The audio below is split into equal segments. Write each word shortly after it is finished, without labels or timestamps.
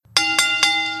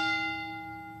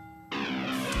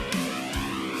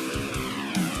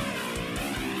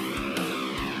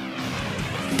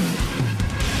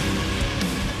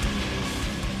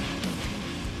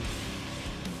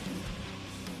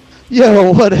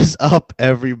Yo, what is up,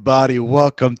 everybody?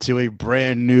 Welcome to a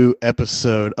brand new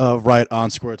episode of Right on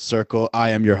Squared Circle. I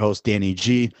am your host, Danny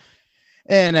G.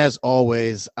 And as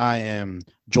always, I am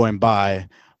joined by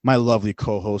my lovely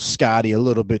co host, Scotty, a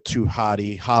little bit too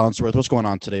hotty. Hollinsworth, what's going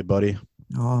on today, buddy?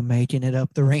 Oh, I'm making it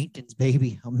up the rankings,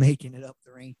 baby. I'm making it up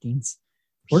the rankings.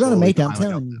 We're gonna Slowly make it. I'm climbing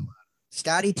up. telling you,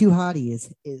 Scotty Too Hottie is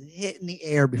hitting the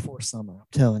air before summer. I'm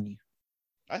telling you,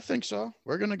 I think so.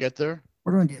 We're going to get there.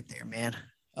 we're gonna get there, man.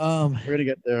 Um, We're going to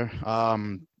get there.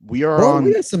 We are well, we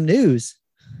on, got some news.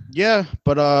 yeah,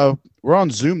 but we're on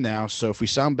Zoom now. So if we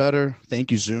sound better,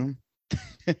 thank you, Zoom.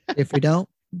 If we don't,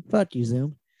 fuck you,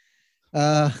 Zoom.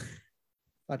 Uh,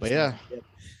 fuck But you, yeah, Zoom.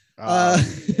 uh,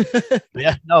 but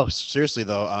yeah, no, seriously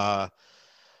though,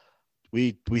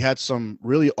 we had some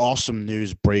really awesome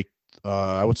news break.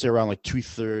 I would say around like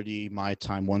 2:30 my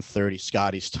time, 1:30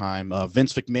 Scotty's time.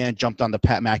 Vince McMahon jumped on the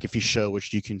Pat McAfee show,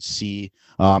 which you can see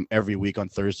every week on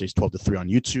Thursdays, 12 to 3 on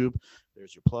YouTube.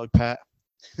 There's your plug, Pat.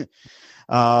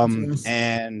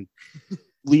 And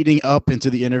leading up into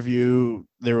the interview,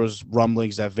 there was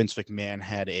rumblings that Vince McMahon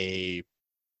had a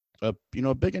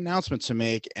big announcement to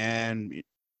make, and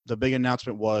the big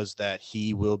announcement was that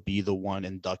he will be the one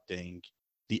inducting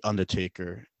the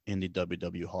Undertaker in the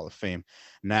WWE Hall of Fame.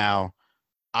 Now,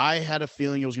 I had a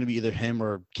feeling it was going to be either him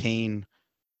or Kane.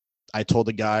 I told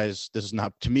the guys this is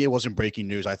not, to me, it wasn't breaking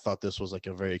news. I thought this was like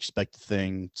a very expected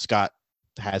thing. Scott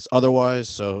has otherwise.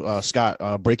 So,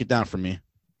 Scott, break it down for me.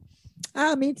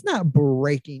 I mean, it's not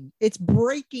breaking. It's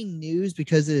breaking news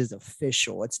because it is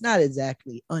official. It's not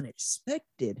exactly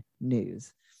unexpected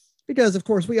news. Because of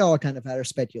course we all kind of had our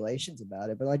speculations about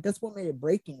it, but like that's what made it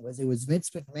breaking was it was Vince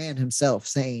McMahon himself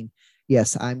saying,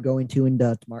 "Yes, I'm going to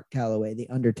induct Mark Calloway, the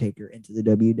Undertaker, into the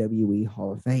WWE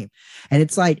Hall of Fame." And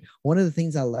it's like one of the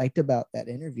things I liked about that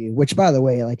interview, which by the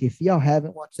way, like if y'all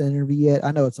haven't watched the interview yet,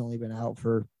 I know it's only been out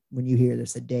for when you hear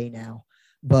this a day now,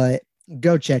 but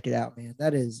go check it out, man.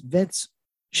 That is Vince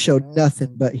showed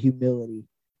nothing but humility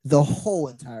the whole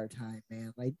entire time,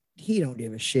 man. Like he don't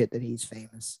give a shit that he's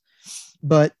famous.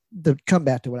 But to come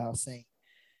back to what I was saying,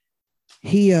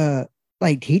 he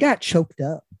got choked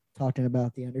up talking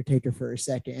about the Undertaker for a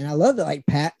second, and I love that like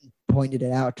Pat pointed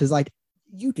it out because like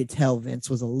you could tell Vince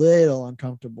was a little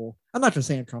uncomfortable. I'm not just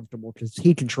saying uncomfortable because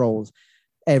he controls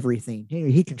everything.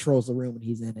 He controls the room when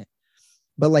he's in it,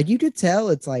 but like you could tell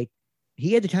it's like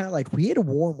he had to kind of like we had to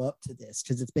warm up to this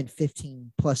because it's been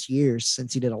 15 plus years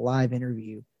since he did a live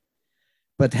interview.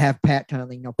 But to have Pat kind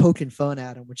of, poking fun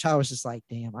at him, which I was just like,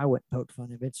 damn, I wouldn't poke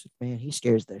fun at Vince McMahon. He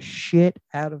scares the shit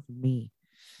out of me.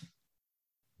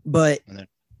 But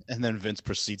and then Vince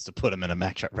proceeds to put him in a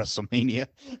match at WrestleMania.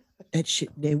 that shit,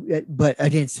 but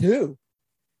against who?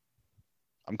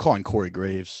 I'm calling Corey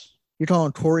Graves. You're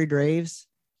calling Corey Graves?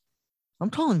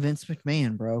 I'm calling Vince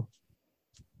McMahon, bro.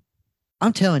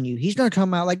 I'm telling you, he's going to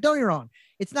come out like, don't get me wrong.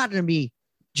 It's not going to be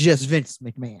just Vince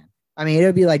McMahon. I mean,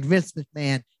 it'll be like Vince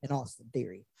McMahon and Austin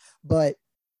Theory, but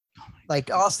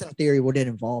like Austin Theory will get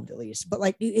involved at least. But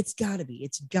like, dude, it's gotta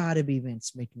be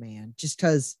Vince McMahon, just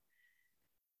because.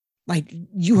 Like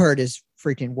you heard his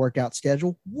freaking workout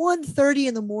schedule. 1:30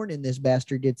 in the morning, this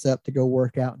bastard gets up to go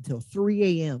work out until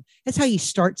 3 a.m. That's how he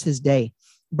starts his day.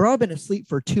 Bro, I've been asleep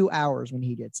for 2 hours when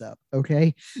he gets up.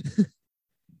 Okay.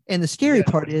 And the scary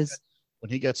part is when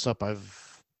he gets up, around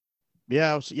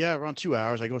 2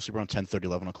 hours. I go to sleep around 10:30,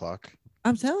 11 o'clock.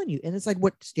 I'm telling you. And it's like,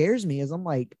 what scares me is I'm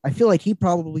like, I feel like he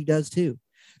probably does too.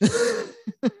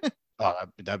 Oh,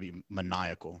 that'd be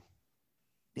maniacal.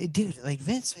 Dude, like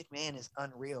Vince McMahon is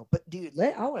unreal. But dude,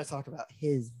 I want to talk about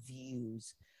his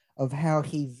views of how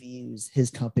he views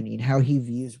his company and how he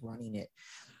views running it.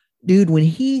 Dude, when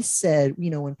he said,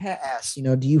 when Pat asked,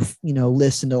 do you,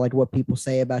 listen to like what people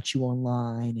say about you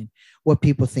online and what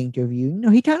people think of you,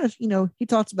 he kind of, he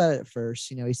talks about it at first,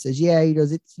 he says, yeah, he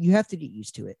goes, you have to get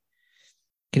used to it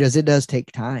because it does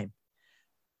take time.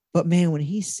 But man, when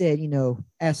he said,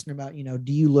 asking about,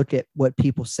 do you look at what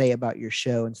people say about your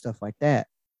show and stuff like that?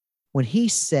 When he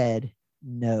said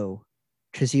no,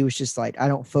 because he was just like, I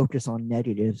don't focus on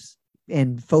negatives,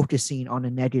 and focusing on a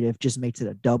negative just makes it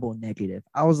a double negative.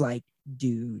 I was like,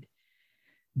 dude,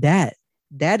 that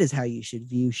is how you should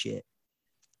view shit.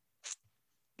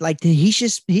 Like he's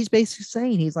basically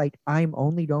saying, he's like, I'm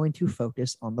only going to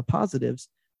focus on the positives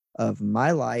of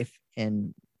my life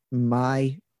and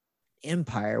my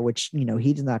empire, which,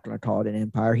 he's not going to call it an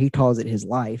empire. He calls it his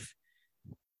life.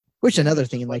 Which another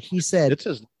thing, like he said, it's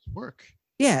his work.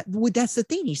 Yeah, that's the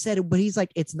thing. He said it, but he's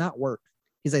like, it's not work.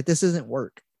 He's like, this isn't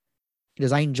work.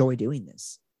 Because I enjoy doing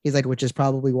this. He's like, which is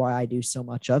probably why I do so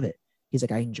much of it. He's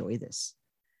like, I enjoy this.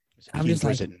 I'm just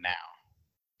like it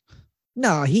now.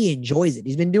 No, he enjoys it.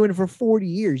 He's been doing it for 40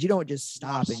 years. You don't just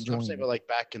stop I'm enjoying saying, it. but like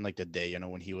back in like the day,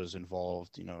 when he was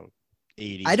involved,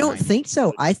 80s, I don't 90s. think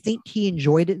so. I think he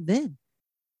enjoyed it then.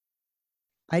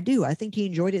 I do. I think he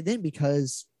enjoyed it then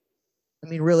because, I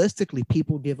mean, realistically,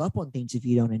 people give up on things if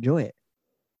you don't enjoy it.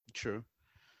 True.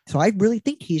 So I really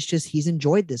think he's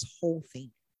enjoyed this whole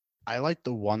thing. I like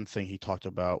the one thing he talked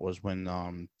about was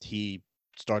when he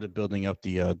started building up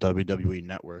the WWE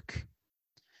network.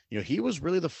 He was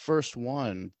really the first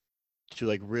one to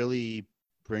like really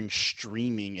bring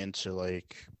streaming into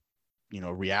like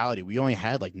reality. We only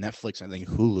had like Netflix and I think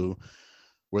Hulu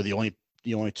were the only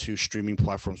two streaming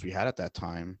platforms we had at that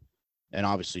time, and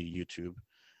obviously YouTube.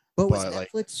 But was But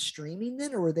like, Netflix streaming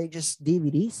then, or were they just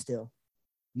DVD still?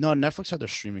 no, Netflix had their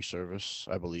streaming service,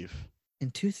 I believe,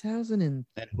 In 2000 and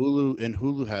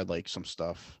Hulu had like some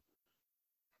stuff.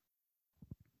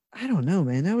 I don't know,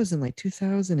 man. That was in like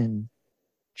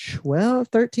 2012,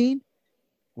 13.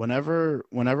 Whenever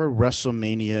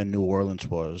WrestleMania in New Orleans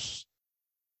was,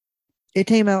 It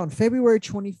came out on February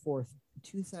 24th,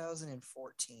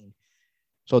 2014.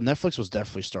 so Netflix was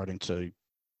definitely starting to.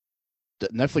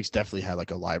 Netflix definitely had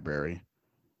like a library.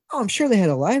 Oh, I'm sure they had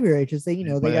a library because they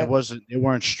It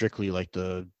weren't strictly like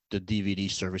the DVD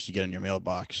service you get in your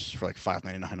mailbox for like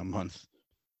 $5.99 a month.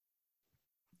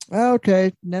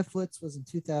 Okay, Netflix was in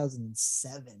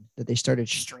 2007 that they started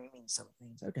streaming some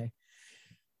things. Okay,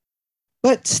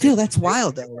 but still, that's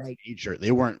wild though. Like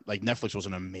They weren't like Netflix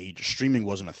wasn't a major streaming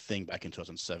wasn't a thing back in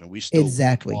 2007. We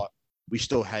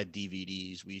still had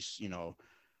DVDs.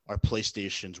 Our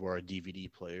PlayStations were our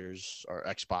DVD players, our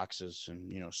Xboxes,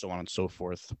 and so on and so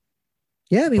forth.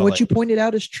 Yeah, I mean, what you pointed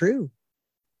out is true.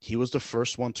 He was the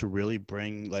first one to really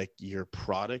bring like your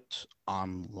product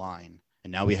online.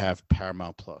 And now we have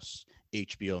Paramount Plus,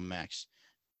 HBO Max,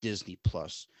 Disney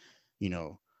Plus.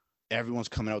 Everyone's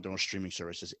coming out with their own streaming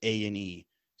services. A&E,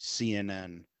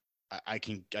 CNN. I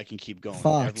can keep going.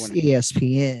 Fox,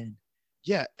 ESPN.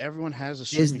 Yeah, everyone has a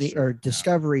Disney or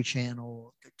Discovery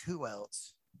Channel. Who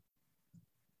else?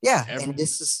 Yeah,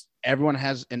 everyone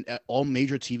has, and all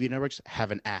major TV networks have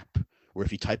an app where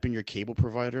if you type in your cable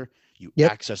provider, you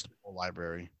access the whole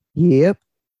library. Yep.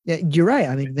 Yeah, you're right.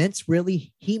 I mean, Vince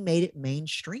he made it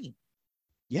mainstream.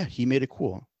 Yeah, he made it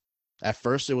cool. At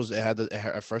first, it had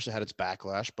its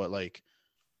backlash, but like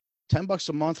 $10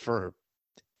 a month for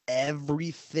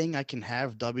everything I can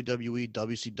have, WWE,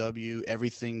 WCW,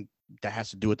 everything that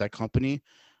has to do with that company.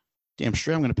 Damn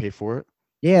straight, I'm gonna pay for it.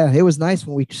 Yeah, it was nice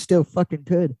when we still fucking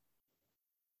could.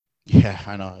 Yeah,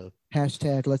 I know.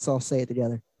 Hashtag, let's all say it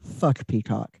together. Fuck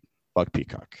Peacock. Fuck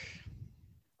Peacock.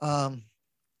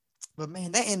 But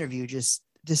man, that interview just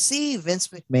to see Vince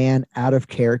McMahon out of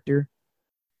character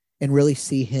and really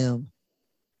see him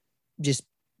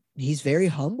he's very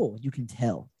humble. You can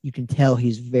tell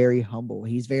he's very humble.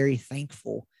 He's very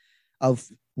thankful of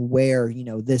where,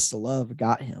 this love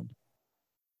got him.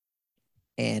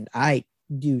 And I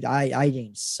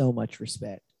gained so much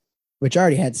respect, which I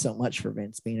already had so much for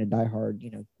Vince being a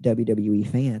diehard, WWE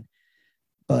fan,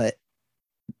 but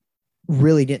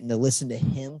really getting to listen to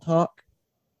him talk.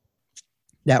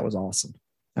 That was awesome.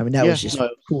 I mean, that was just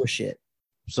cool shit.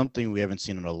 Something we haven't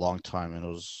seen in a long time, and it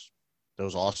was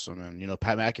awesome. And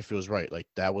Pat McAfee was right. Like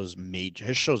that was major.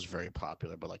 His show's very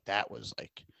popular, but like that was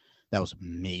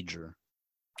major.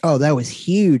 Oh, that was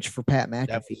huge for Pat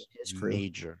McAfee and his crew.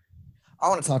 Major. I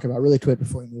want to talk about really quick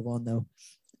before we move on, though.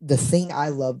 The thing I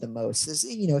love the most is,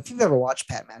 if you've ever watched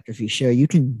Pat McAfee's show, you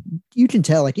can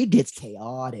tell like it gets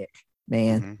chaotic,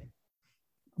 man. Mm-hmm.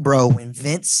 Bro, when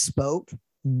Vince spoke,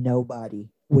 nobody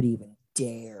would even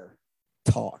dare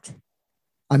talk.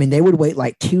 I mean, they would wait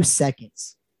like 2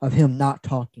 seconds of him not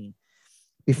talking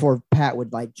before Pat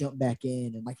would like jump back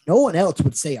in, and like no one else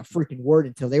would say a freaking word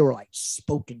until they were like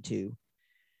spoken to.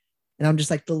 And I'm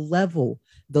just like, the level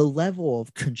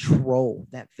of control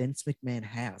that Vince McMahon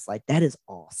has, like that is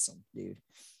awesome, dude.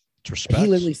 He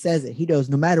literally says it. He goes,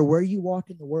 no matter where you walk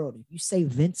in the world, if you say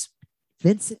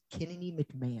Vincent Kennedy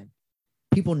McMahon,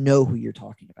 people know who you're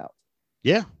talking about.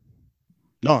 Yeah.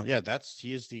 No, yeah,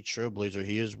 he is the trailblazer.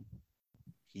 He is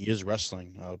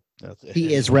wrestling.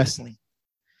 He is wrestling.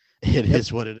 It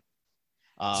is what it is.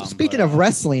 So speaking of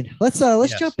wrestling, let's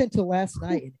jump into last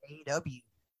night in AEW.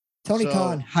 Tony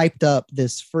Khan hyped up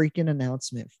this freaking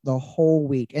announcement the whole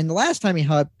week. And the last time he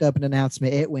hyped up an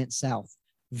announcement, it went south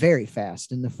very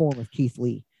fast in the form of Keith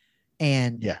Lee.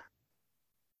 And yeah,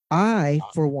 I,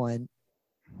 for one,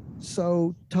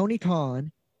 so Tony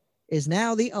Khan is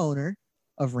now the owner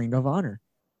of Ring of Honor.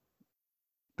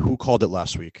 Who called it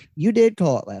last week? You did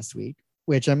call it last week,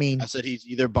 which I said he's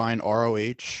either buying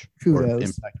ROH or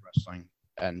Impact Wrestling.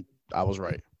 And I was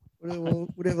right.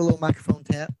 Would have a little microphone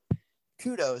tap.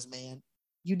 Kudos, man.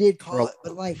 You did call it,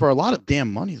 but like for a lot of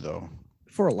damn money though.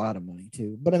 For a lot of money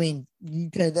too. But I mean, you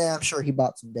could. I'm sure he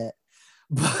bought some debt.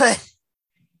 But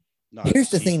No, here's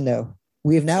the thing, though.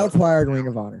 We have now acquired Ring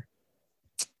of Honor.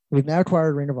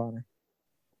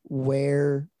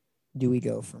 Where do we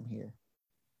go from here?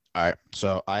 All right.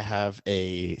 So I have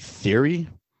a theory.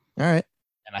 All right.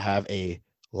 And I have a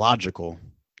logical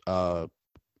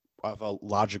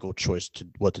choice to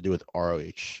what to do with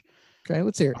ROH. Okay,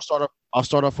 let's hear it. I'll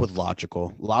start off with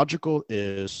logical. Logical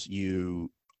is you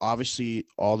obviously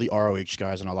all the ROH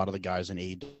guys and a lot of the guys in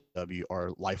AEW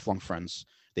are lifelong friends.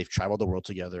 They've traveled the world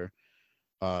together.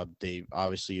 They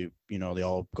obviously, they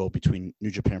all go between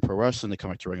New Japan Pro Wrestling, they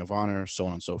come back to Ring of Honor, so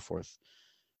on and so forth.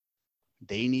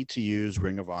 They need to use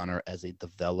Ring of Honor as a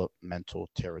developmental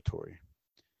territory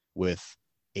with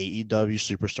AEW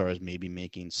superstars maybe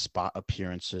making spot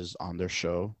appearances on their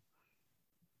show.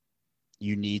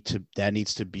 That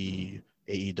needs to be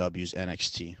AEW's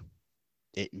NXT.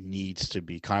 It needs to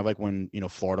be kind of like when,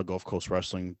 Florida Gulf Coast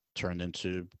Wrestling turned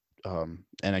into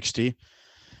NXT.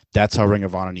 That's how Ring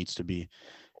of Honor needs to be.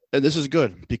 And this is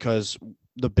good because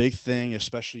the big thing,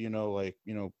 especially,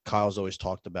 Kyle's always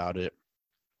talked about it,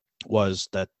 was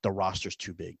that the roster's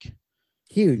too big.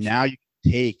 Huge. Now you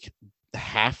take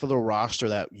half of the roster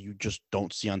that you just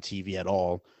don't see on TV at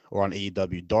all or on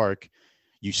AEW Dark,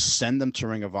 you send them to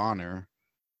Ring of Honor.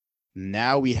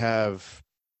 Now we have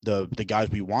the guys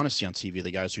we want to see on TV,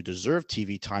 the guys who deserve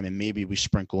TV time, and maybe we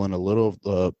sprinkle in a little of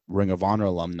the Ring of Honor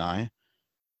alumni.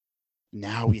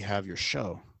 Now we have your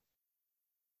show.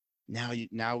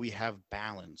 Now we have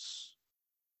balance.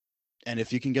 And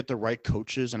if you can get the right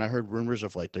coaches, and I heard rumors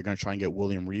of they're going to try and get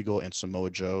William Regal and Samoa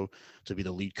Joe to be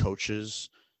the lead coaches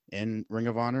in Ring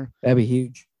of Honor. That'd be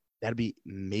huge. That'd be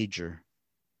major.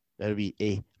 That'd be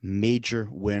a major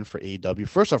win for AEW.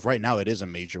 First off, right now it is a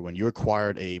major win. You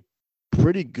acquired a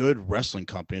pretty good wrestling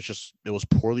company. It was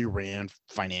poorly ran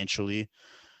financially.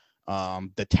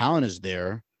 The talent is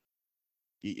there.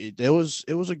 It was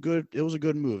a good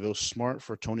move. It was smart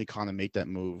for Tony Khan to make that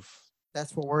move.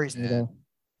 That's what worries me though.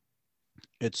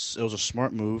 It was a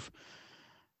smart move.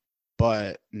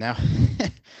 But now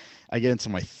I get into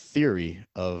my theory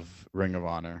of Ring of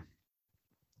Honor.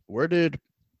 Where did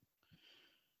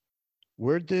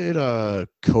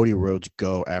Cody Rhodes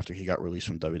go after he got released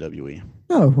from WWE?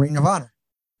 Oh, Ring of Honor.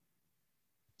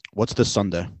 What's this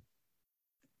Sunday?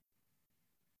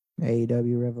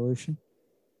 AEW Revolution.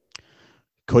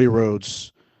 Cody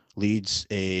Rhodes leads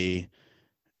a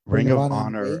Ring of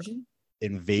Honor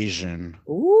invasion.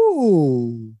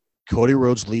 Ooh. Cody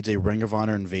Rhodes leads a Ring of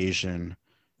Honor invasion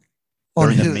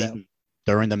during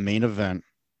the main event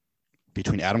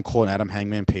between Adam Cole and Adam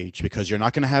Hangman Page, because you're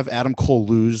not going to have Adam Cole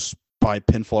lose by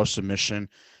pinfall or submission,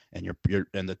 and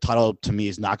the title to me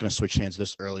is not going to switch hands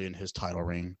this early in his title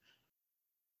reign.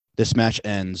 This match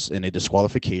ends in a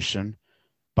disqualification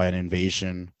by an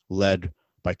invasion led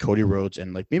by Cody Rhodes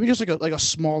and maybe just like a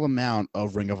small amount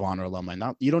of Ring of Honor alumni.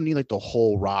 You don't need the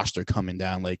whole roster coming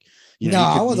down. I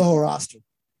want the whole roster.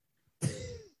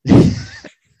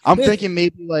 I'm thinking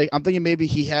maybe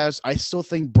he has. I still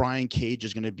think Brian Cage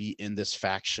is going to be in this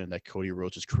faction that Cody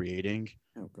Rhodes is creating.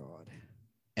 Oh God.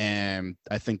 And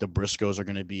I think the Briscoes are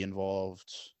going to be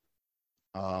involved.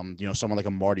 Someone like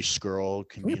a Marty Scurll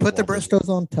can we put the Briscoes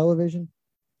on television.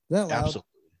 Is that loud?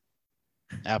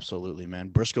 Absolutely, man.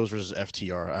 Briscoes versus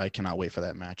FTR. I cannot wait for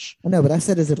that match. I know, but I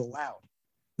said, is it allowed?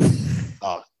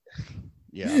 Oh,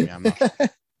 yeah. I'm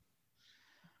not.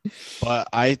 But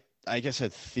I guess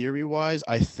theory-wise,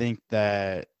 I think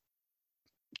that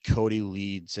Cody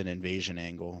leads an invasion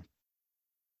angle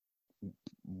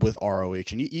with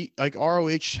ROH, and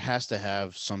ROH has to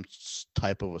have some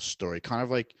type of a story, kind of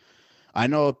like, I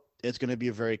know it's going to be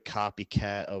a very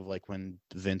copycat of when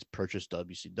Vince purchased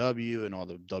WCW and all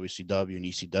the WCW and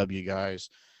ECW guys,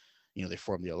 they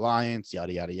formed the alliance,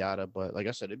 yada yada yada. But like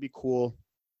I said, it'd be cool.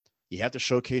 You have to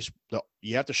showcase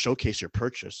your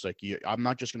purchase. I'm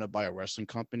not just going to buy a wrestling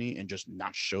company and just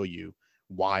not show you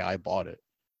why I bought it.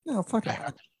 No, fuck it.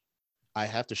 I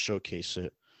have to showcase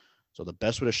it. So the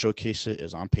best way to showcase it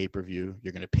is on pay-per-view.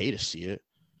 You're going to pay to see it.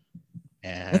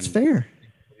 And that's fair.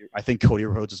 I think Cody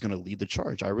Rhodes is going to lead the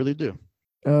charge. I really do.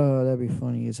 Oh, that'd be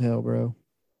funny as hell, bro.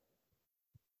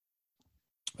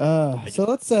 So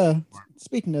let's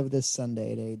speaking of this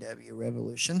Sunday at AEW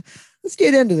Revolution, let's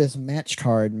get into this match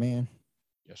card, man.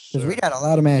 Yes, sir. Because we got a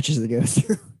lot of matches to go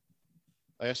through.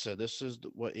 Like I said, this is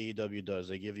what AEW does.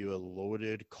 They give you a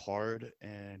loaded card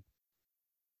and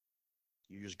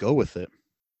you just go with it.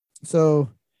 So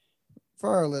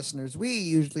for our listeners, we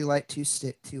usually like to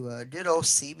stick to good old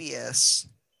CBS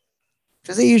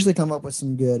because they usually come up with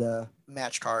some good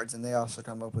match cards, and they also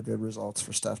come up with good results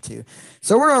for stuff too.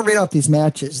 So we're gonna read off these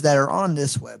matches that are on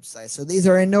this website. So these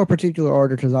are in no particular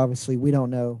order because obviously we don't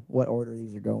know what order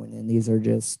these are going in. These are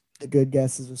just the good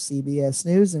guesses of CBS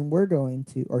News, and we're going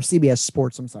to or CBS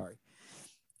Sports. I'm sorry,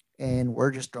 and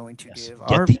we're just going to Yes. give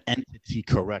Get our. the entity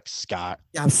correct, Scott.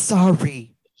 I'm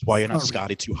sorry, That's why you're not sorry,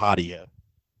 Scotty too hot yet.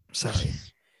 sorry.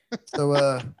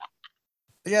 So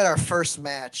we got our first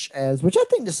match as which I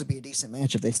think this would be a decent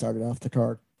match if they started off the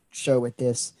card show with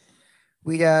this.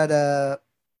 We got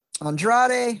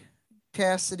Andrade,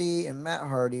 Cassidy, and Matt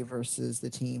Hardy versus the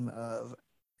team of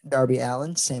Darby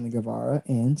Allin, Sammy Guevara,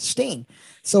 and Sting.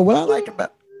 So what I liked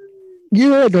about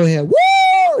go ahead.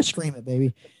 Woo! Scream it,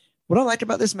 baby. What I liked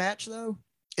about this match though,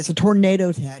 it's a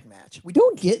tornado tag match. We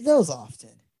don't get those often.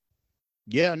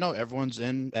 Yeah, no, everyone's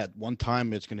in at one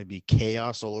time. It's going to be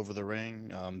chaos all over the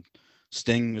ring.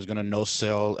 Sting is going to no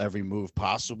sell every move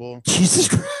possible. Jesus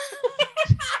Christ.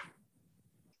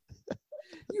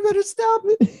 You better stop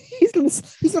it.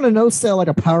 He's gonna no sell like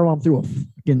a powerbomb through a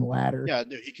fucking ladder. Yeah,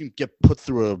 dude, he can get put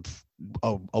through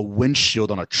a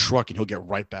windshield on a truck and he'll get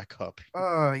right back up.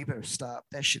 Oh, you better stop.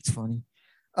 That shit's funny.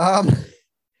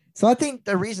 So I think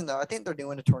the reason though, I think they're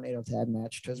doing a tornado tag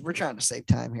match because we're trying to save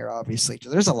time here, obviously.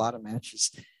 Because there's a lot of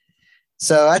matches.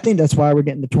 So I think that's why we're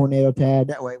getting the tornado tag.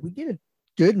 That way we get a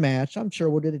good match. I'm sure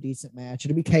we'll get a decent match.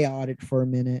 It'll be chaotic for a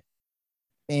minute.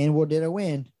 And we'll get a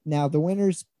win. Now the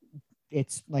winners,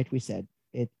 it's like we said,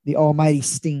 the almighty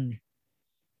Sting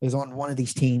is on one of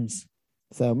these teams.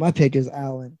 So my pick is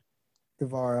Allin,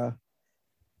 Guevara,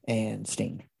 and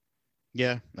Sting.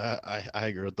 Yeah, I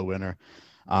agree with the winner.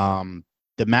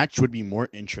 The match would be more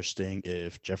interesting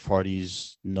if Jeff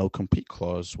Hardy's no compete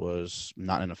clause was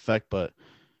not in effect, but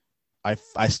I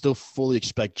still fully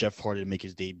expect Jeff Hardy to make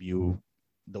his debut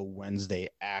the Wednesday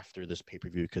after this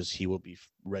pay-per-view because he will be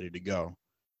ready to go.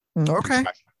 Okay.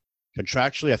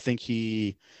 Contractually, I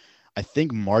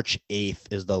think March 8th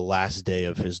is the last day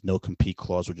of his no compete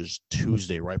clause, which is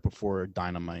Tuesday, right before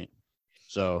Dynamite.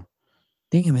 So,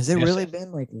 damn, has it really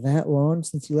been like that long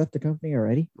since you left the company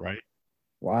already? Right.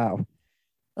 Wow.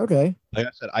 Okay. Like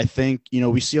I said, I think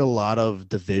we see a lot of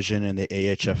division in the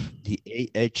AHFO,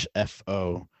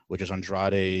 which is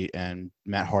Andrade and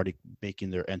Matt Hardy making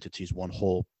their entities one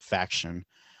whole faction.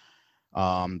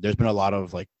 There's been a lot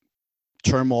of like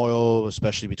turmoil,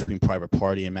 especially between Private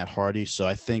Party and Matt Hardy. So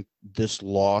I think this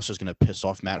loss is going to piss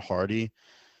off Matt Hardy,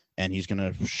 and he's going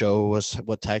to show us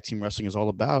what tag team wrestling is all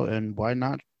about. And why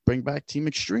not bring back Team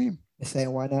Extreme? You're saying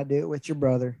why not do it with your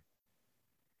brother?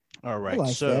 All right, we're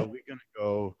going to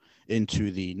go into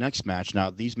the next match.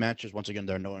 Now, these matches, once again,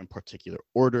 they're no in particular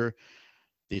order.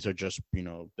 These are just,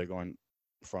 they're going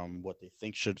from what they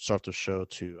think should start the show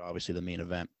to obviously the main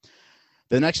event.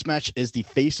 The next match is the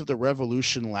Face of the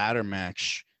Revolution ladder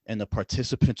match, and the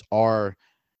participants are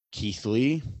Keith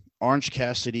Lee, Orange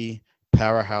Cassidy,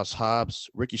 Powerhouse Hobbs,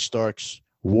 Ricky Starks,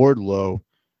 Wardlow,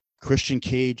 Christian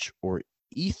Cage, or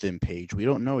Ethan Page. We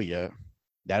don't know yet.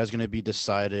 That is going to be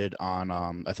decided on,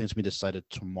 I think it's going to be decided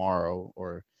tomorrow,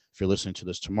 or if you're listening to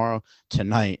this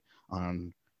tonight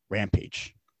on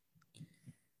Rampage.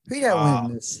 Who you got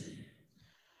winning this?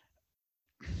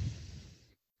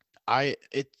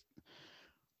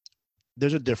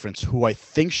 There's a difference who I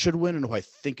think should win and who I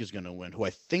think is going to win. Who I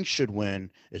think should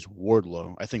win is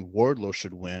Wardlow. I think Wardlow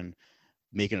should win,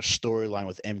 making a storyline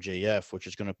with MJF, which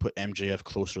is going to put MJF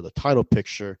closer to the title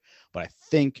picture. But I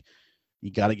think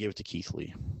you got to give it to Keith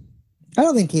Lee. I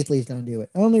don't think Keith Lee's going to do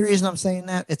it. The only reason I'm saying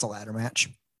that, it's a ladder match.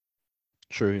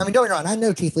 True. I mean, don't get me wrong. I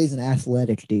know Keith Lee's an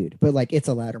athletic dude, but like it's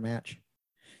a ladder match.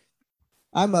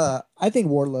 I think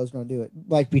Wardlow's going to do it,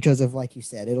 like because of like you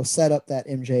said, it'll set up that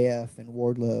MJF and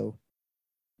Wardlow,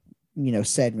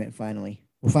 segment. Finally,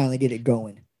 we'll finally get it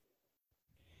going.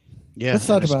 Yeah, let's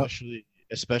talk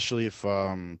especially if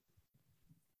we'll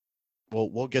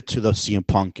get to the CM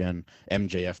Punk and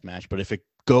MJF match, but if it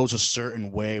goes a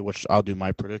certain way, which I'll do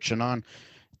my prediction on,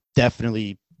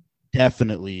 definitely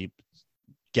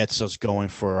gets us going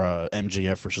for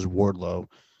MJF versus Wardlow.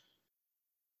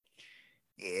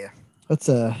 Yeah.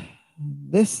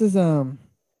 This is I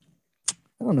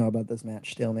don't know about this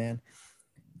match still, man.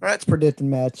 Let's predict the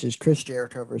match is Chris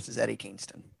Jericho versus Eddie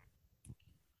Kingston.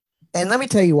 And let me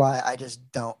tell you why I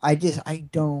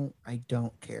don't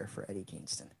care for Eddie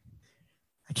Kingston.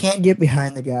 I can't get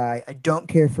behind the guy. I don't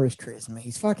care for his charisma.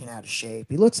 He's fucking out of shape.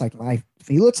 He looks like me.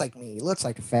 He looks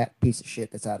like a fat piece of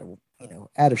shit that's out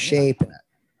of shape. And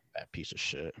that piece of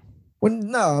shit.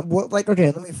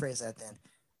 Okay, let me phrase that then.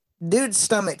 Dude's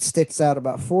stomach sticks out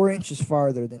about 4 inches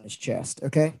farther than his chest.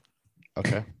 Okay.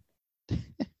 Okay.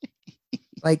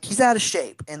 Like he's out of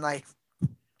shape, and like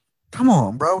Come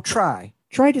on, bro. Try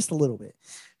just a little bit.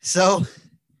 So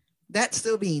that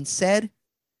still being said,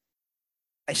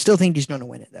 I still think he's going to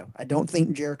win it, though. I don't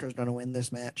think Jericho's going to win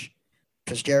this match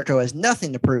because Jericho has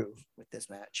nothing to prove with this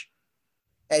match.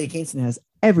 Eddie Kingston has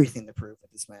everything to prove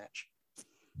with this match.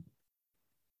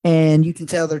 And you can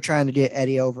tell they're trying to get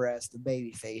Eddie over as the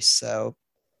babyface. So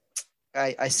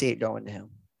I see it going to him.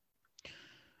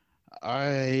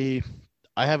 I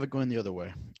have it going the other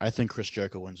way. I think Chris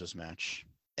Jericho wins this match.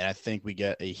 And I think we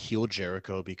get a heel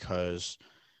Jericho because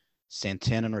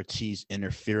Santana and Ortiz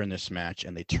interfere in this match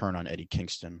and they turn on Eddie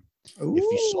Kingston.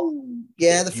 Ooh.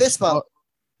 The fist bump.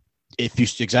 If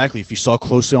you saw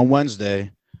closely on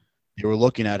Wednesday, they were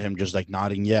looking at him just like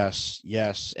nodding yes,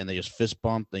 and they just fist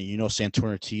bump. And Santana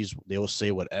and Ortiz, they will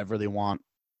say whatever they want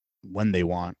when they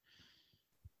want.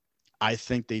 I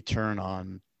think they turn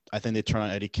on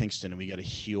Eddie Kingston and we get a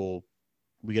heel.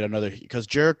 We get another because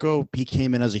Jericho, he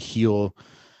came in as a heel.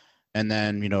 And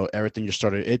then, everything just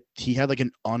started. He had like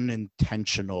an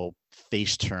unintentional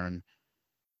face turn.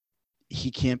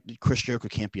 Chris Jericho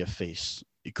can't be a face.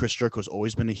 Chris Jericho's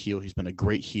always been a heel. He's been a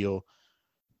great heel.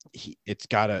 It's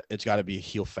gotta be a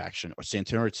heel faction. Or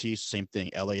Santana Ortiz, same thing.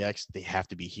 LAX, they have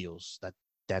to be heels.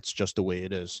 That's just the way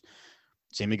it is.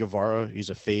 Sammy Guevara, he's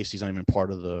a face. He's not even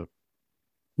part of the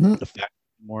faction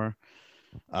anymore.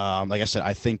 Like I said,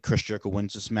 I think Chris Jericho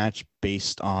wins this match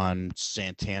based on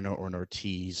Santana or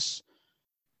Ortiz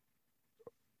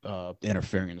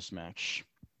interfering in this match.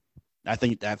 I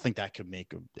think that could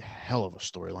make a hell of a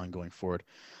storyline going forward.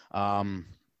 The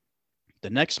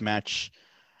next match,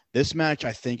 this match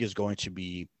I think is going to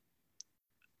be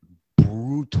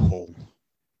brutal.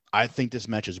 I think this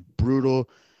match is brutal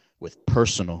with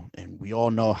personal, and we all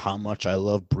know how much I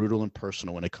love brutal and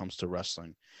personal when it comes to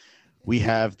wrestling. We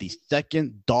have the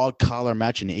second dog collar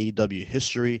match in AEW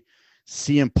history,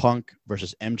 CM Punk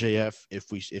versus MJF.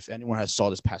 If anyone has saw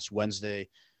this past Wednesday,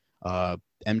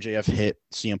 MJF hit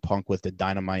CM Punk with the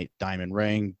Dynamite Diamond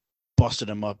Ring, busted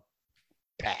him up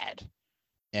bad,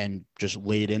 and just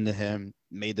laid into him,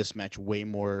 made this match way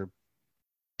more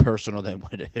personal than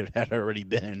what it had already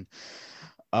been.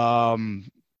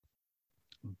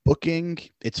 Booking,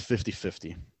 it's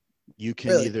 50-50. You can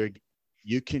Really?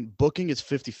 Booking is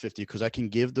 50-50 because I can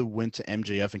give the win to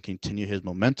MJF and continue his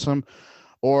momentum,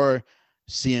 or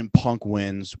CM Punk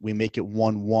wins, we make it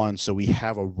 1-1, so we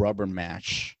have a rubber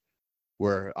match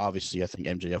where obviously I think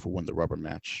MJF will win the rubber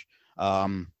match.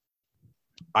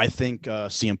 I think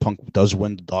CM Punk does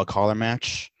win the dog collar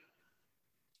match,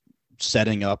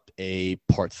 setting up a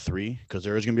part 3 because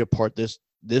there is going to be a part.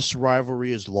 This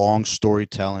rivalry is long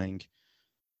storytelling,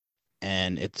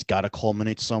 and it's got to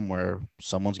culminate somewhere.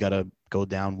 Someone's got to go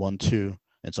down 1-2,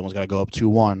 and someone's got to go up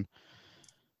 2-1.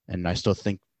 And I still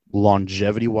think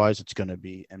longevity-wise, it's going to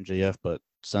be MJF, but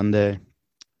Sunday,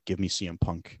 give me CM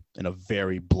Punk in a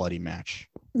very bloody match.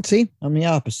 See, I'm the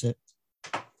opposite.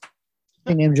 I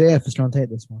think MJF is going to take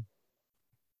this one.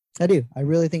 I do. I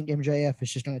really think MJF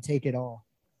is just going to take it all.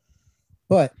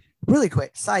 But really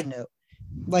quick, side note,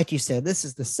 like you said, this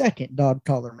is the second dog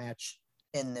collar match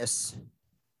in this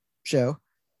show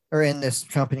or in this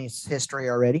company's history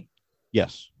already.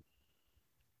 Yes.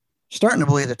 Starting to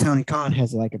believe that Tony Khan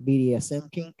has like a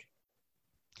BDSM kink.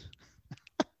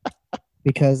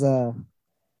 Because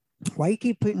why you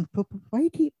keep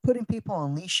putting people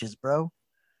on leashes, bro?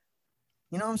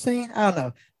 You know what I'm saying? I don't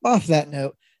know. Off that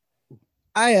note,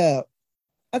 I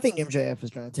think MJF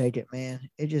is going to take it, man.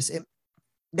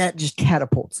 That just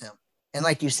catapults him. And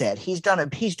like you said, he's done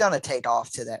a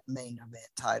takeoff to that main event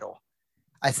title,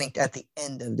 I think, at the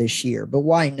end of this year. But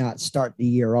why not start the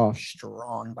year off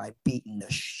strong by beating the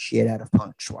shit out of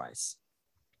Punk twice?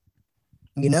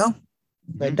 You know?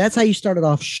 But that's how you started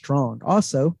off strong.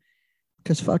 Also,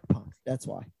 because fuck Punk. That's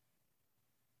why.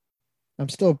 I'm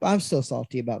still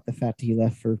salty about the fact that he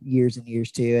left for years and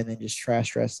years too, and then just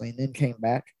trashed wrestling, then came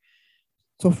back.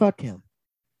 So fuck him.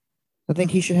 I think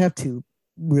he should have 2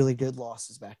 really good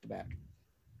losses back to back.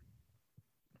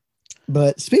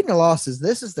 But speaking of losses,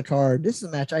 this is the card. This is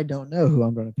a match I don't know who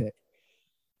I'm going to pick.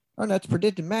 Our next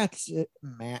predicted match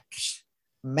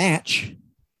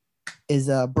is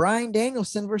Bryan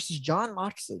Danielson versus Jon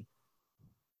Moxley.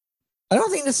 I don't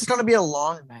think this is going to be a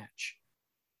long match.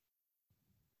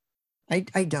 I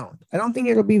don't think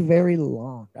it'll be very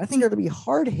long. I think it'll be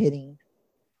hard hitting,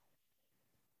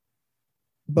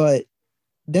 but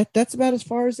that's about as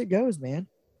far as it goes, man.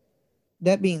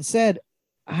 That being said,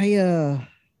 I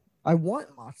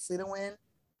want Moxley to win,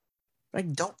 but I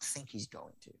don't think he's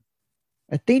going to.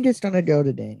 I think it's going to go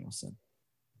to Danielson.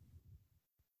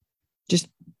 Just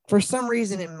for some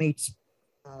reason, it makes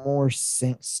more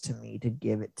sense to me to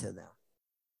give it to them.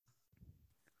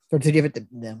 or to give it to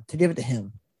them, to give it to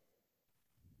him.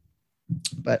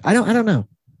 But I don't know.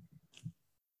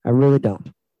 I really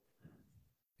don't.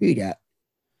 Who you got?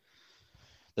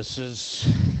 This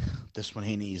one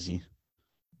ain't easy.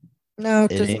 No, It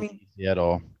because I ain't mean easy at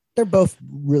all. they're both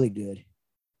really good.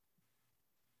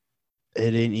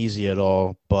 It ain't easy at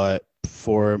all. But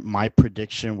for my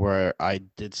prediction, where I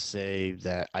did say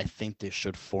that I think they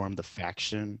should form the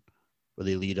faction where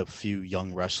they lead a few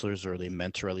young wrestlers or they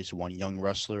mentor at least one young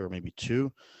wrestler or maybe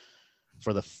two.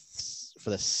 For the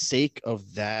sake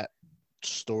of that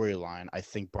storyline, I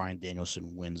think Bryan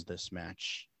Danielson wins this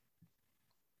match.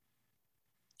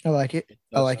 I like it.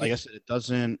 Like I said, it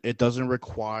doesn't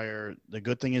require. The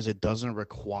good thing is it doesn't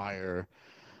require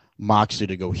Moxley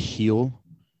to go heel.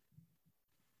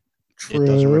 True. It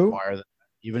doesn't require that.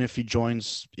 Even if he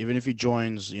joins,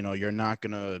 you're not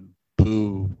gonna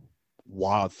boo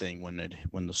Wild Thing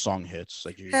when the song hits.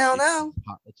 Like hell no,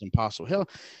 it's impossible. Hell,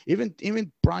 even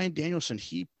Bryan Danielson,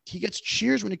 he gets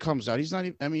cheers when he comes out. He's not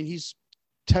even. I mean, he's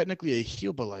technically a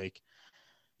heel, but like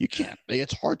you can't. Like,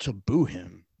 it's hard to boo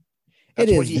him.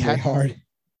 That's what he had hard.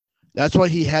 That's why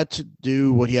he had to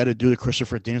do what he had to do to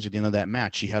Christopher Daniels at the end of that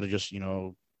match. He had to just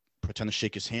pretend to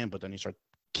shake his hand, but then he started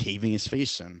caving his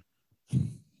face in.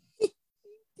 Dude,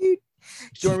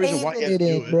 it's the only reason why he had to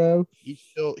do it, bro.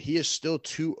 He is still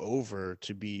too over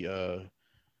to be to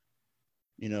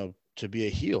be a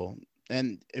heel,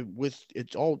 and with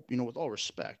all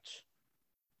respect,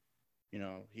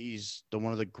 he's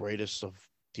one of the greatest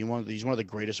he's one of the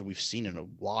greatest that we've seen in a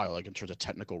while, like in terms of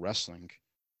technical wrestling.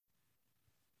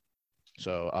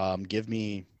 So give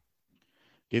me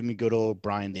good old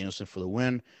Bryan Danielson for the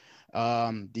win.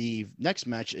 The next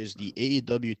match is the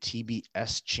AEW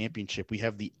TBS Championship. We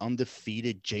have the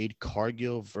undefeated Jade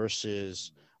Cargill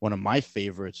versus one of my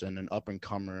favorites and an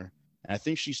up-and-comer. And I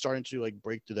think she's starting to like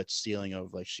break through that ceiling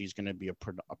of like she's going to be a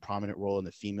prominent role in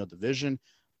the female division.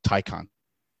 Tay Conti.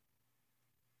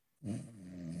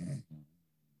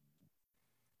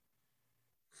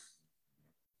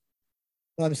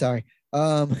 I'm sorry.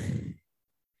 No,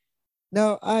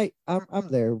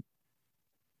 I'm there.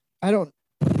 I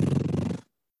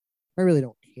really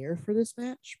don't care for this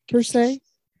match per se.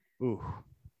 Ooh,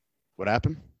 what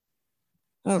happened?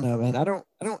 I don't know, man. I don't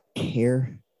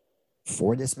care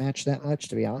for this match that much,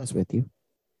 to be honest with you.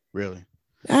 Really?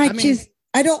 I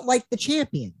don't like the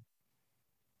champion.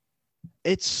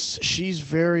 She's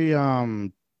very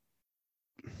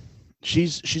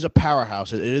she's a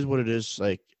powerhouse. It is what it is.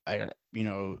 Like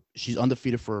she's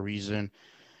undefeated for a reason.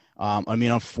 I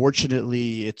mean,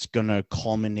 unfortunately, it's gonna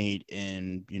culminate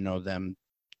in them.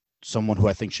 Someone who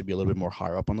I think should be a little bit more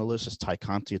higher up on the list is Tay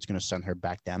Conti. It's gonna send her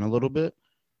back down a little bit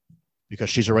because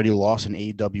she's already lost an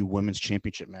AEW Women's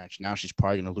Championship match. Now she's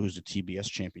probably gonna lose the TBS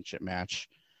Championship match.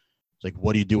 It's like,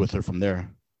 what do you do with her from there?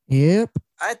 Yep,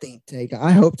 I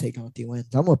hope Tay Conti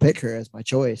wins. I'm gonna pick her as my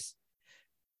choice.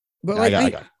 But I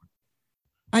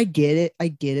get it. I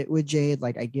get it with Jade.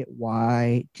 Like, I get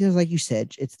why. Because, like you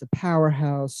said, it's the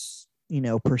powerhouse,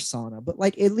 persona. But,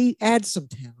 like, at least add some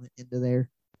talent into there,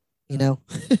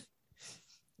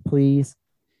 Please.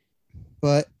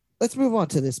 But let's move on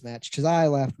to this match because I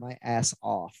laughed my ass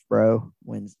off, bro,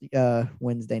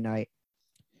 Wednesday night.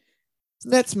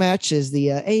 Next match is the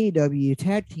AEW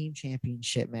Tag Team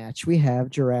Championship match. We have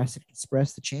Jurassic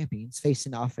Express, the champions,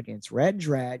 facing off against Red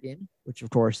Dragon, which of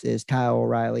course is Kyle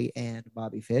O'Reilly and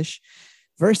Bobby Fish,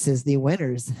 versus the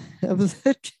winners of the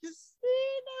Casino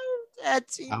Tag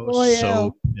Team Royale. I was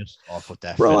so pissed off with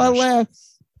that. Bro, finish. I left.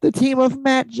 The team of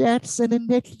Matt Jackson and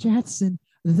Nick Jackson,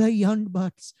 the Young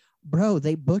Bucks, bro,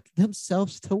 they booked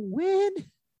themselves to win.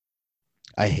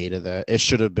 I hated that. It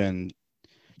should have been.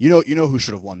 You know who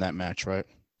should have won that match, right?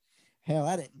 Hell,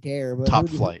 I didn't care. But Top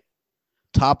Flight.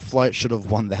 Top Flight should have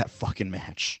won that fucking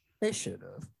match. They should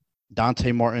have.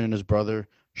 Dante Martin and his brother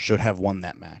should have won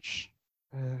that match.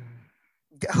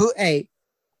 Who's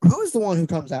the one who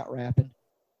comes out rapping?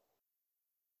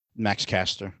 Max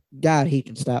Caster. God, he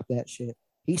can stop that shit.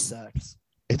 He sucks.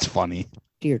 It's funny.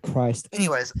 Dear Christ.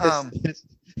 Anyways,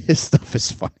 his stuff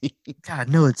is funny. God,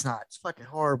 no, it's not. It's fucking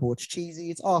horrible. It's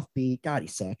cheesy. It's offbeat. God, he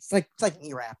sucks. It's like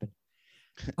me rapping.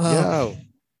 Yo.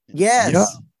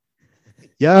 Yes.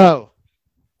 Yo.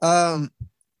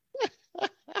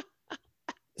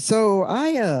 So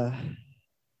I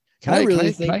can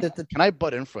I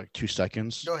butt in for like 2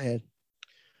 seconds? Go ahead.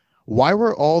 Why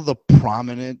were all the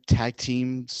prominent tag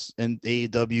teams in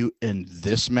AEW in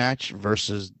this match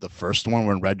versus the first one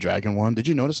when Red Dragon won? Did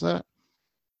you notice that?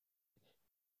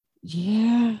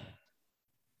 Yeah.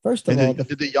 First of all,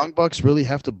 did the Young Bucks really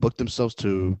have to book themselves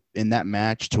in that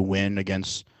match to win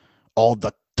against all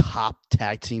the top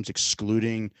tag teams,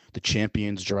 excluding the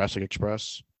champions Jurassic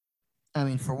Express? I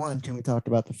mean, for one, can we talk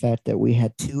about the fact that we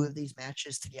had 2 of these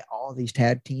matches to get all of these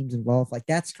tag teams involved? Like,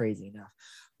 that's crazy enough.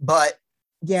 But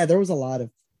yeah, there was a lot of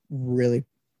really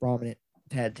prominent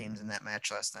tag teams in that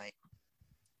match last night.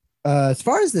 As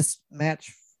far as this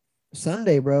match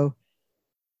Sunday, bro,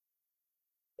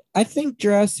 I think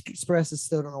Jurassic Express is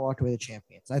still going to walk away the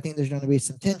champions. I think there's going to be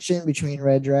some tension between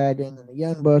Red Dragon and the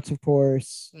Young Bucks, of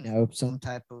course. You know, some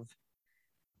type of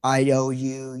I owe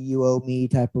you, you owe me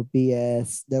type of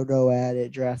BS. They'll go at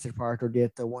it. Jurassic Park will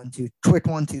get the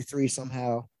 1-2-3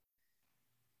 somehow.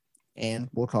 And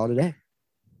we'll call it a day.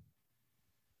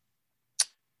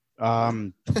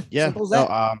 Yeah,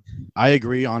 no, I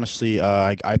agree. Honestly,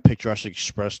 I picked Jurassic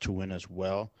Express to win as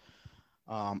well.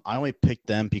 I only picked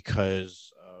them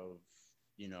because of,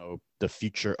 you know, the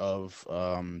future of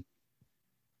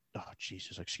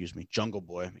Jungle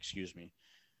Boy, excuse me.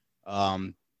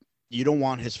 You don't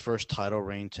want his first title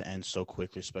reign to end so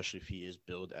quickly, especially if he is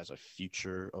billed as a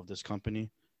future of this company.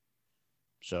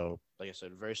 So, like I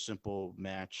said, very simple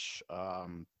match.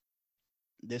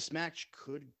 This match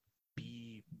could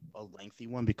be a lengthy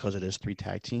one because it is 3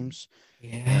 tag teams.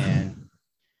 Yeah.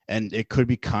 And it could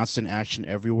be constant action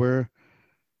everywhere.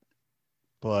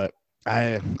 But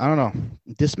I don't know.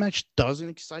 This match doesn't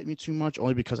excite me too much,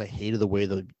 only because I hated the way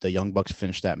the Young Bucks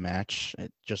finished that match.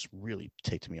 It just really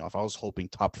ticked me off. I was hoping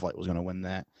Top Flight was going to win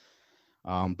that.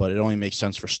 But it only makes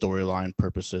sense for storyline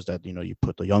purposes that, you know, you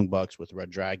put the Young Bucks with Red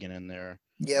Dragon in there.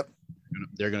 Yep.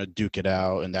 They're going to duke it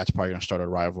out, and that's probably going to start a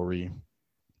rivalry.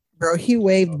 Bro, he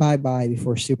waved bye-bye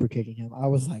before super kicking him. I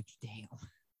was like, damn.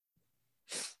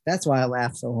 That's why I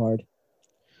laughed so hard.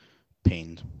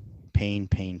 Pain.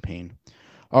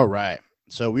 All right.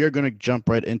 So we are going to jump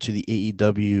right into the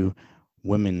AEW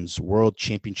Women's World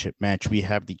Championship match. We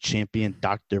have the champion,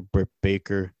 Dr. Britt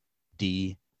Baker,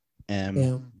 DMD,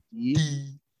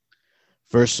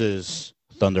 versus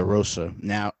Thunder Rosa.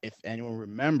 Now, if anyone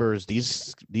remembers,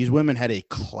 these women had a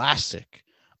classic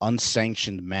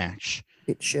unsanctioned match.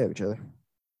 Beat the shit out of each other.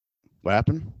 What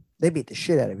happened? They beat the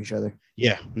shit out of each other.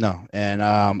 Yeah, no. And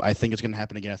I think it's going to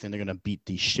happen again. I think they're going to beat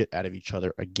the shit out of each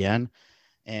other again.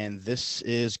 And this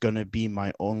is going to be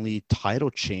my only title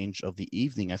change of the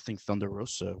evening. I think Thunder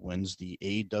Rosa wins the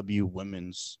AEW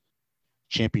Women's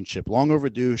Championship. Long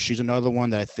overdue. She's another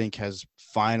one that I think has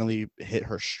finally hit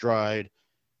her stride.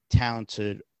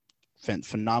 Talented,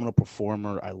 phenomenal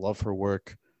performer. I love her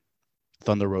work.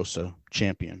 Thunder Rosa,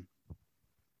 champion.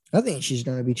 I think she's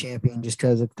going to be champion just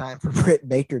because it's time for Britt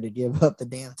Baker to give up the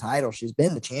damn title. She's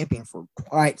been the champion for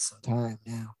quite some time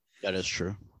now. That is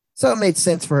true. So it made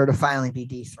sense for her to finally be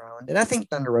dethroned. And I think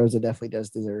Thunder Rosa definitely does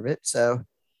deserve it. So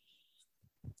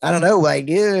I don't know. Like,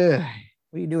 what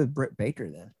do you do with Britt Baker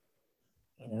then?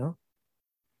 You know?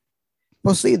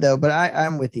 We'll see, though. But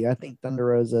I'm with you. I think Thunder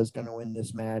Rosa is going to win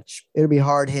this match. It'll be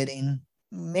hard hitting.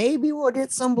 Maybe we'll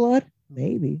get some blood.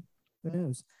 Maybe. Who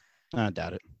knows? I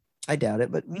doubt it. I doubt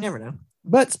it, but you never know.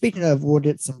 But speaking of, we'll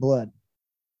get some blood.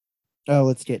 Oh,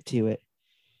 let's get to it.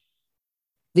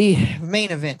 The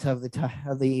main event of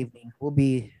the evening will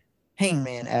be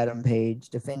Hangman Adam Page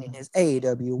defending his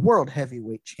AEW World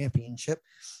Heavyweight Championship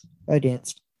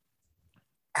against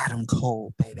Adam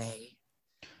Cole, baby.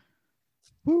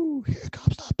 Woo, here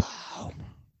comes the pow.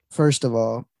 First of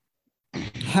all,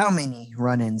 how many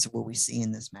run-ins will we see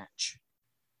in this match?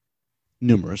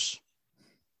 Numerous.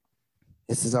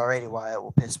 This is already why it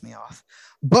will piss me off.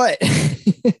 But,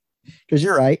 because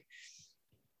you're right.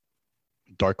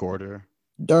 Dark Order,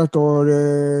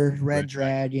 Red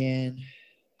Dragon.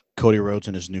 Cody Rhodes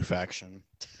and his new faction.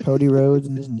 Who do you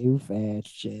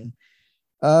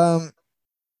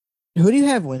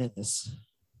have winning this?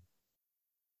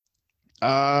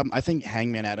 I think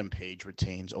Hangman Adam Page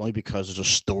retains only because there's a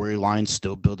storyline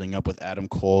still building up with Adam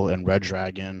Cole and Red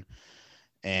Dragon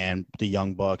and the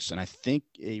Young Bucks, and I think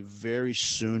a very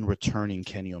soon returning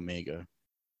Kenny Omega.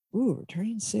 Ooh,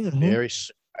 returning soon. Huh?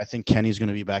 I think Kenny's going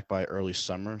to be back by early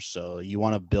summer, so you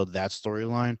want to build that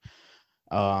storyline.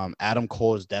 Adam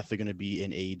Cole is definitely going to be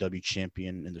an AEW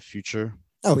champion in the future.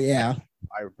 Oh, yeah.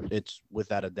 It's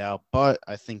without a doubt, but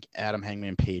I think Adam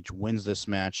Hangman Page wins this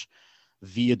match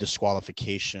via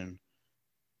disqualification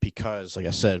because, like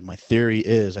I said, my theory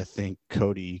is I think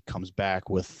Cody comes back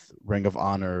with Ring of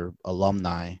Honor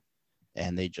alumni,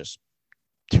 and they just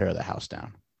tear the house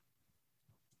down.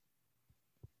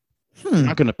 I'm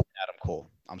not going to pick Adam Cole.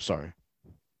 I'm sorry.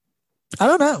 I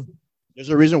don't know. There's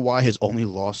a reason why his only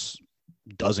loss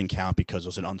doesn't count because it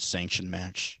was an unsanctioned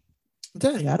match. I'm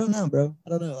telling you, I don't know, bro. I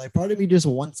don't know. Like, part of me just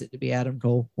wants it to be Adam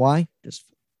Cole. Why? Just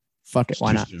fuck it.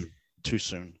 Why not? too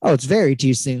soon. Oh, it's very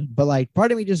too soon. But like,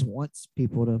 part of me just wants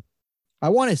people to. I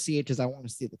want to see it because I want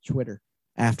to see the Twitter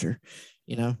after.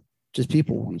 Just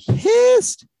people will be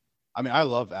pissed. I mean, I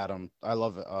love Adam. I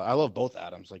love both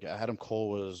Adams. Like Adam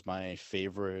Cole was my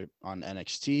favorite on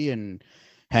NXT, and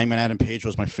Hangman Adam Page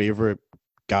was my favorite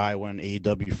guy when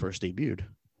AEW first debuted.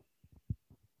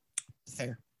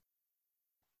 Fair.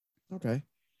 Okay.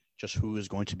 Just who is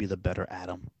going to be the better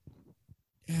Adam?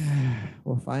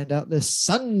 We'll find out this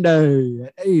Sunday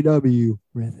at AEW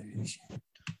Revolution.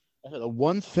 The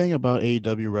one thing about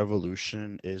AEW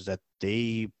Revolution is that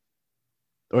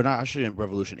or not actually in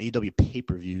Revolution, AEW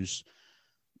pay-per-views,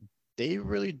 they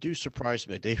really do surprise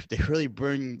me. They really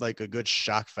bring like a good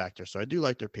shock factor. So I do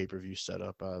like their pay-per-view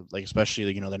setup. Like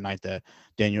especially the night that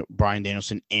Bryan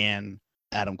Danielson and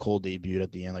Adam Cole debuted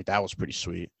at the end. Like that was pretty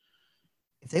sweet.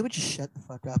 If they would just shut the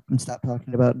fuck up and stop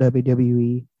talking about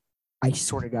WWE, I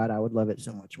swear to God, I would love it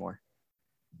so much more.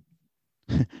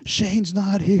 Shane's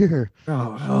not here.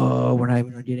 Oh, we're not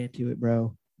even gonna get into it,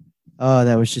 bro. Oh,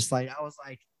 that was just like I was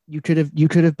like, you could have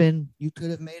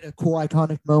made a cool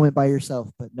iconic moment by yourself,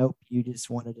 but nope, you just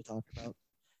wanted to talk about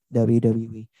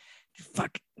WWE.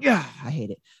 Fuck yeah, I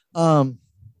hate it.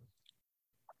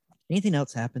 Anything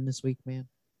else happened this week, man?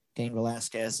 Cain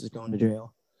Velasquez is going to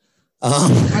jail.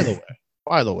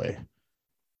 By the way,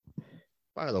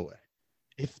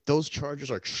 if those charges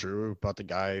are true about the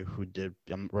guy who did,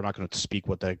 we're not going to speak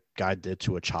what that guy did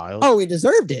to a child. Oh, he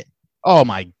deserved it. Oh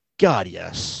my God,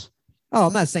 yes. Oh,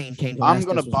 I'm not saying Cain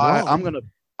Velasquez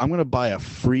I'm gonna buy a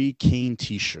free Cain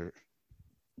T-shirt.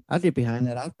 I'll get behind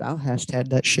that. I'll hashtag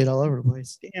that shit all over the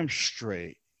place. Damn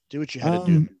straight. Do what you had to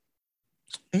do.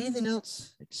 Anything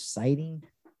else exciting?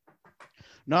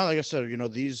 No, like I said,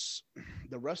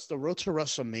 the road to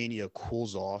WrestleMania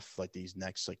cools off like these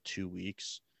next like 2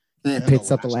 weeks. And it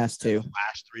picks up the last 3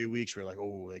 weeks. We're like,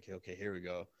 oh, okay, here we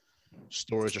go.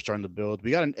 Stories are starting to build.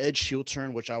 We got an Edge heel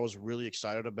turn, which I was really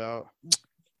excited about.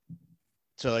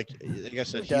 So like I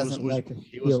said,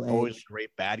 he was always a great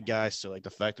bad guy. So like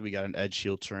the fact that we got an Edge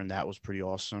heel turn, that was pretty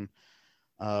awesome.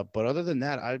 But other than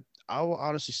that, I will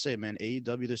honestly say, man,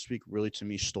 AEW this week really to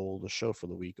me stole the show for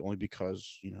the week, only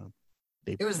because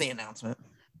it was the announcement.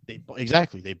 They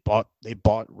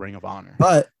bought Ring of Honor,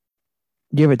 but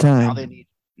give it time.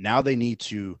 Now they need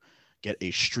to get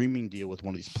a streaming deal with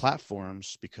one of these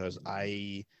platforms because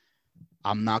I'm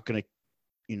not gonna,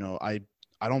 I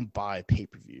don't buy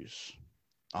pay-per-views.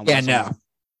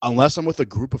 Unless I'm with a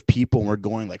group of people and we're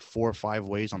going like 4 or 5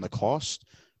 ways on the cost.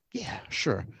 Yeah,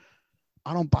 sure.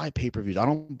 I don't buy pay-per-views. I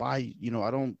don't buy,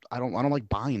 I don't like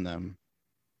buying them.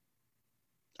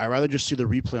 I'd rather just see the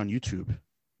replay on YouTube.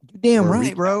 Damn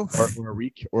right, bro.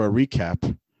 Or a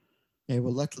recap. Yeah,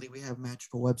 well, luckily we have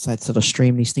magical websites that'll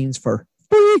stream these things for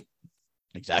free.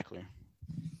 Exactly.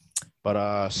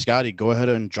 But Scotty, go ahead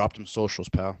and drop them socials,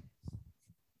 pal.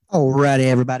 Alrighty,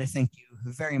 everybody. Thank you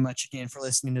very much again for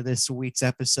listening to this week's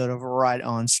episode of Right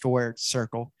On Squared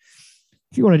Circle.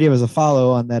 If you want to give us a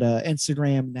follow on that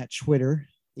Instagram and that Twitter,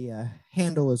 the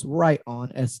handle is Right On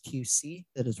SQC.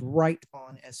 That is Right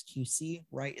On SQC.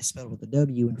 Right is spelled with a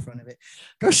W in front of it.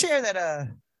 Go share that.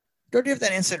 Go give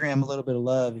that Instagram a little bit of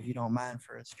love if you don't mind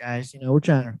for us, guys. We're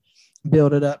trying to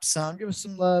build it up some. Give us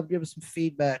some love. Give us some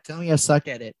feedback. Tell me I suck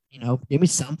at it. Give me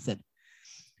something.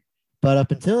 But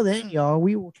up until then, y'all,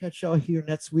 we will catch y'all here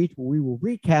next week where we will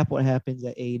recap what happens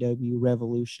at AEW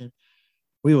Revolution.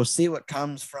 We will see what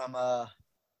comes from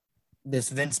this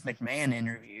Vince McMahon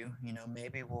interview.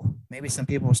 Maybe some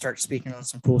people will start speaking on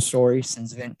some cool stories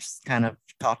since Vince kind of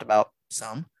talked about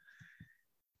some.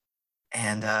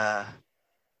 And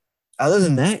other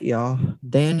than that, y'all,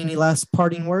 Dan, any last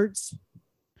parting words?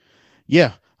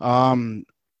 Yeah. On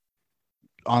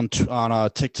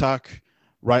TikTok,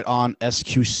 Right On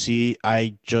SQC,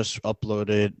 I just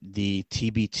uploaded the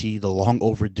TBT, the long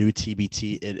overdue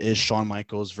TBT. It is Shawn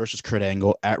Michaels versus Kurt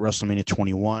Angle at WrestleMania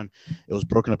 21. It was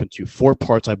broken up into 4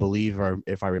 parts, I believe, or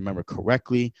if I remember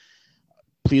correctly.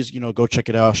 Please, go check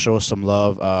it out. Show us some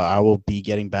love. I will be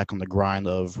getting back on the grind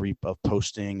of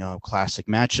posting classic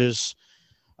matches.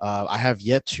 I have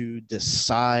yet to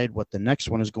decide what the next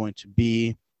one is going to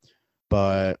be,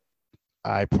 but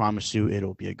I promise you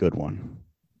it'll be a good one.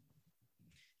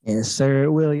 Yes, sir,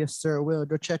 it will. Yes, sir, it will.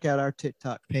 Go check out our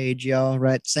TikTok page, y'all.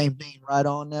 Right, same thing, Right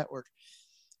On Network,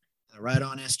 Right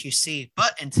On SQC.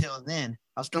 But until then,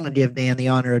 I was going to give Dan the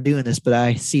honor of doing this, but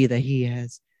I see that he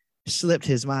has slipped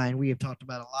his mind. We have talked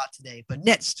about a lot today. But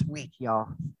next week, y'all,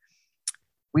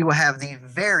 we will have the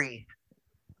very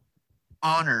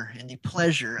honor and the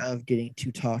pleasure of getting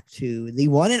to talk to the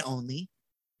one and only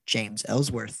James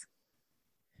Ellsworth.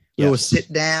 Yes. We will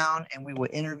sit down and we will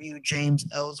interview James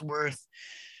Ellsworth.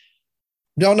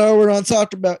 Don't know what we're going to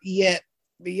talk about yet,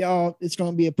 but y'all, it's going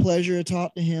to be a pleasure to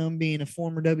talk to him, being a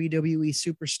former WWE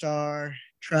superstar,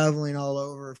 traveling all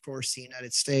over, of course, the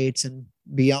United States and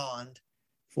beyond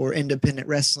for independent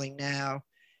wrestling now.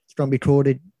 It's going to be cool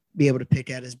to be able to pick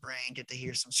at his brain, get to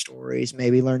hear some stories,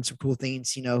 maybe learn some cool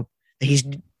things, that he's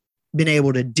been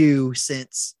able to do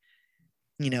since,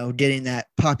 getting that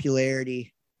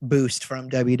popularity boost from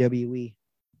WWE.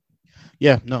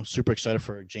 Yeah, no, super excited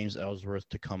for James Ellsworth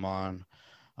to come on.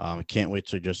 Can't wait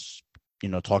to just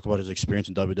talk about his experience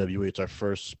in WWE.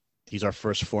 He's our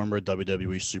first former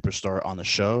WWE superstar on the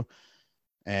show,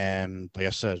 and like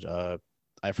I said,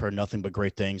 I've heard nothing but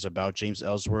great things about James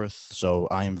Ellsworth, so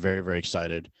I am very, very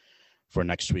excited for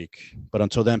next week. But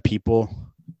until then, people,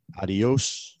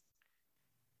 adios.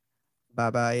 Bye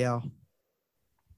bye, y'all.